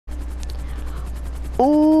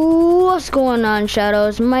Ooh, what's going on,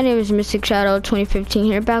 Shadows? My name is Mystic Shadow 2015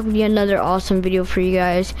 here, back with yet another awesome video for you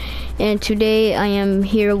guys. And today I am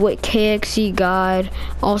here with KXC God,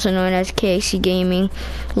 also known as KXC Gaming.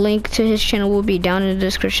 Link to his channel will be down in the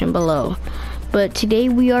description below. But today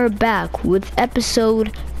we are back with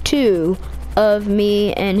episode 2 of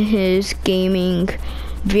me and his gaming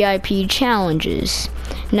VIP challenges.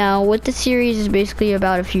 Now, what the series is basically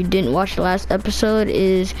about, if you didn't watch the last episode,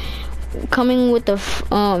 is coming with the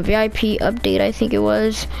VIP update. I think it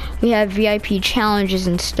was, we have VIP challenges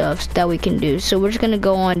and stuff that we can do. So we're just gonna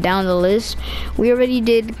go on down the list. We already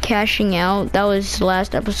did cashing out. That was the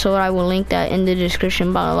last episode. I will link that in the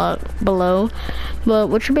description below. But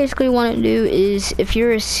what you basically want to do is, if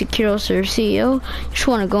you're a secure server CEO, you just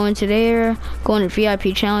want to go into there, go into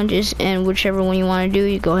VIP challenges, and whichever one you want to do,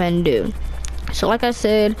 you go ahead and do. So like I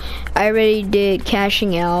said, I already did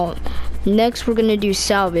cashing out. Next, we're gonna do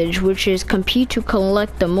Salvage, which is compete to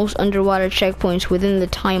collect the most underwater checkpoints within the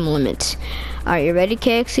time limits. Alright, you ready,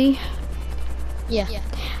 KXC? Yeah.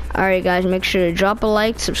 Alright guys, make sure to drop a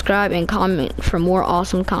like, subscribe, and comment for more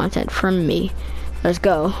awesome content from me. Let's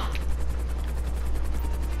go.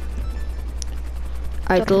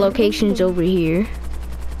 Alright, the location's over here.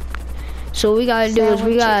 So what we gotta do is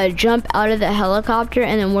we gotta jump out of the helicopter,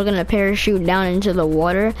 and then we're gonna parachute down into the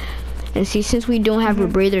water. And see, since we don't have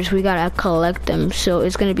rebreathers, we gotta collect them. So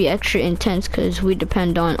it's gonna be extra intense because we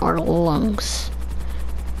depend on our lungs.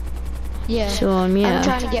 Yeah. So yeah. I'm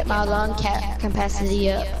trying to get my lung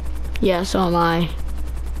capacity up. Yeah, so am I.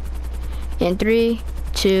 In 3,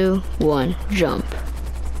 2, 1, jump.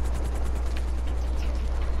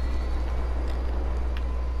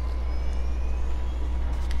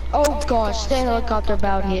 Oh gosh, that helicopter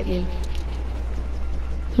about hit me.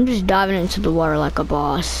 I'm just diving into the water like a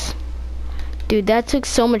boss. Dude, that took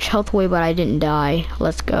so much health away, but I didn't die.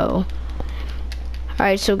 Let's go.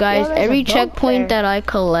 Alright, so guys, every checkpoint that I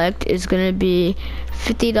collect is gonna be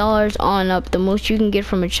 $50 on up. The most you can get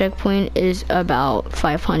from a checkpoint is about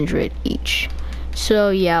 500 each. So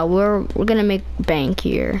yeah, we're gonna make bank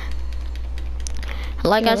here.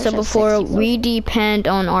 Like I said before, we depend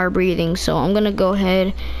on our breathing, so I'm gonna go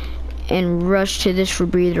ahead and rush to this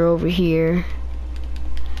rebreather over here.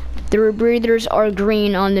 The rebreathers are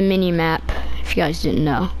green on the mini map, if you guys didn't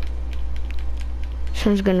know. So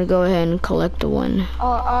I'm just gonna go ahead and collect the one.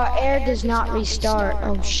 Our air does not restart.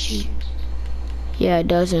 Oh shoot. Yeah, it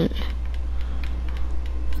doesn't.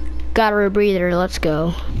 Got a rebreather, let's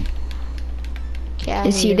go. Yeah,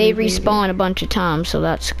 and see, they respawn a bunch of times, so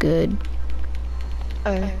that's good.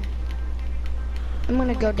 I'm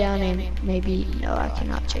gonna go down and maybe, no, I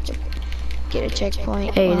cannot get a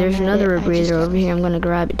checkpoint. Hey, there's another rebreather over here. I'm gonna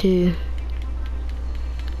grab it too.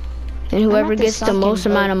 And whoever gets the most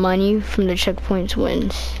amount of money from the checkpoints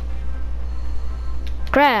wins.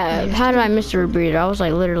 Grab! How did I miss the rebreather? I was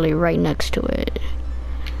like literally right next to it.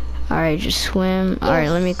 Alright, just swim. Alright,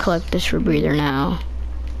 let me collect this rebreather now.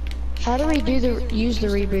 How do we use the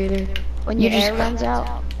rebreather? When your air runs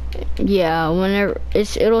out? Yeah, whenever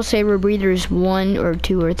it'll say rebreathers 1 or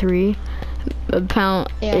 2 or 3 a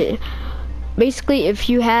pound. Yeah. Basically, if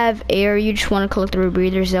you have air, you just want to collect the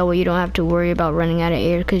rebreathers. That way you don't have to worry about running out of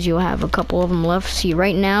air, because you'll have a couple of them left. See,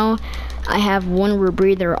 right now I have one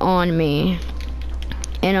rebreather on me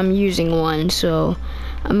and I'm using one, so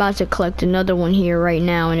I'm about to collect another one here right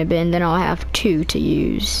now in a bit, and then I'll have 2 to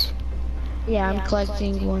use. Yeah, I'm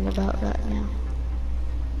collecting one about right now.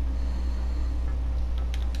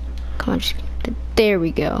 Come on, there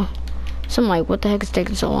we go. So I'm like, what the heck is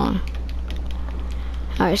taking so long?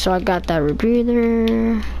 Alright, so I got that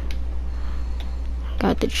rebreather.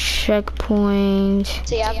 Got the checkpoint.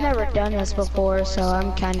 See, I've never done this before, so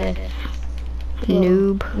I'm kinda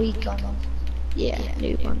noob. Weak on them. Yeah,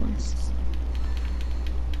 noob on this.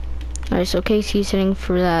 Alright, so Casey's heading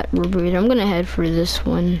for that rebreather. I'm gonna head for this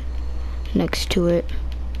one next to it.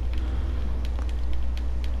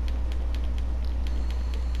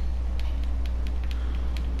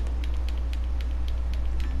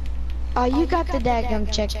 Oh, you got the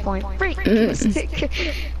daggum checkpoint. Freak mistake.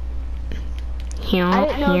 I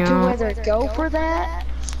didn't know to whether go for that.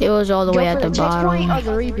 It was all the way at the bottom. Or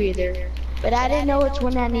the rebreather. But I didn't know which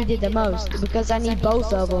one I needed the most, because I need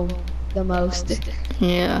both of them the most.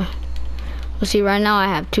 Yeah. Well, see, right now I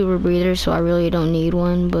have 2 rebreathers, so I really don't need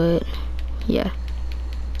one, but yeah.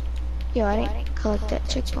 Yo, I didn't collect that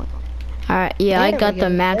checkpoint. Alright, yeah, I got the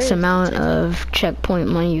max amount of checkpoint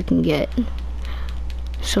money you can get.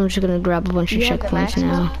 So I'm just gonna grab a bunch of checkpoints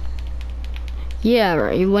now. Yeah,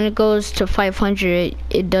 right. When it goes to 500,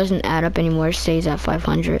 it doesn't add up anymore. It stays at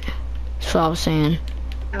 500. That's what I was saying.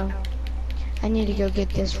 Oh. I need to go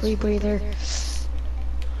get this rebreather.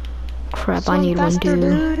 Crap, I Swim need one faster,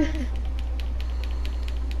 too. dude.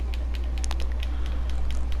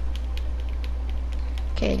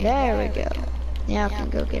 Okay, there we go. Now I can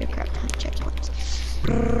go get a crap ton of checkpoints.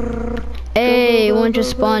 Hey, one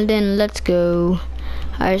just spawned in. Let's go.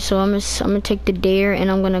 Alright, so I'm gonna take the dare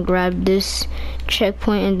and I'm gonna grab this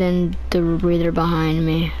checkpoint and then the rebreather behind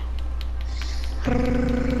me.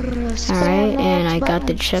 Alright, and I got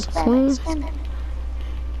the checkpoint.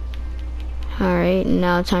 Alright,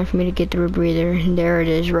 now it's time for me to get the rebreather. There it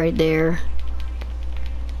is, right there.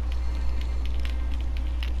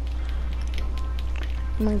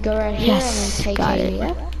 I'm gonna go right here Yes, and then take got it.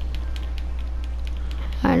 it.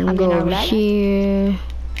 I'm gonna go over here.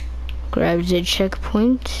 Grab the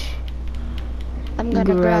checkpoint. I'm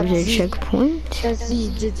gonna grab the the checkpoint. the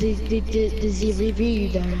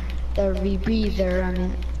rebreather. The rebreather, I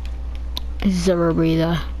mean. The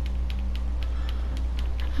rebreather.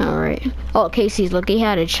 Alright. Oh, Casey's, look, he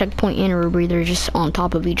had a checkpoint and a rebreather just on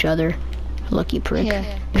top of each other. Lucky prick. Yeah.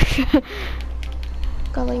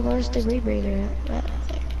 Golly, where's the rebreather at?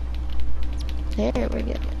 There we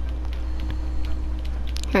go.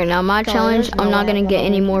 Alright, now my God, challenge, there's no I'm not way gonna I'm get gonna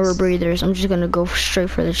any win more this. rebreathers. I'm just gonna go straight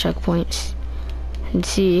for the checkpoints and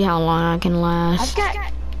see how long I can I've last. got,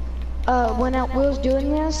 when I was doing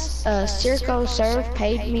this, Circo Serve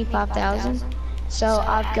paid me 5,000. So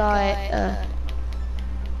I've got,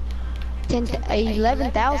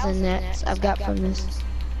 11,000 nets I've got from this.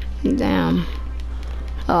 Damn.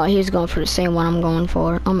 Oh, he's going for the same one I'm going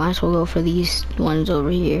for. I might as well go for these ones over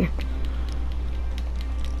here.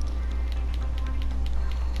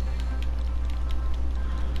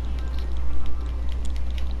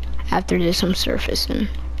 After this, I'm surfacing.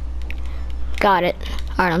 Got it.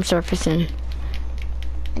 Alright, I'm surfacing.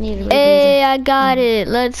 I need a rebreather. Hey, I got it.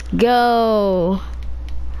 Let's go.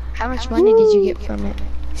 How much money did you get from it?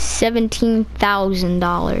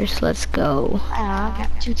 $17,000. Let's go. I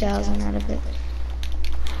got 2,000 out of it.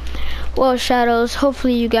 Well, Shadows,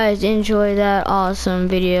 hopefully you guys enjoy that awesome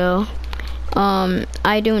video.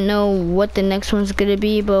 I don't know what the next one's gonna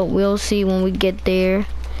be, but we'll see when we get there.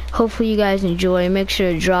 Hopefully you guys enjoy. Make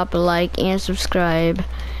sure to drop a like and subscribe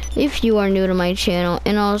if you are new to my channel,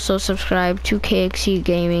 and also subscribe to KXC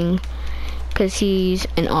Gaming because he's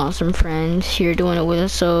an awesome friend here doing it with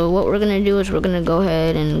us. So what we're gonna do is we're gonna go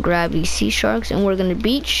ahead and grab these sea sharks and we're gonna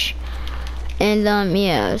beach. And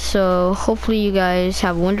yeah, so hopefully you guys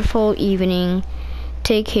have a wonderful evening.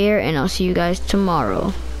 Take care, and I'll see you guys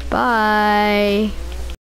tomorrow. Bye.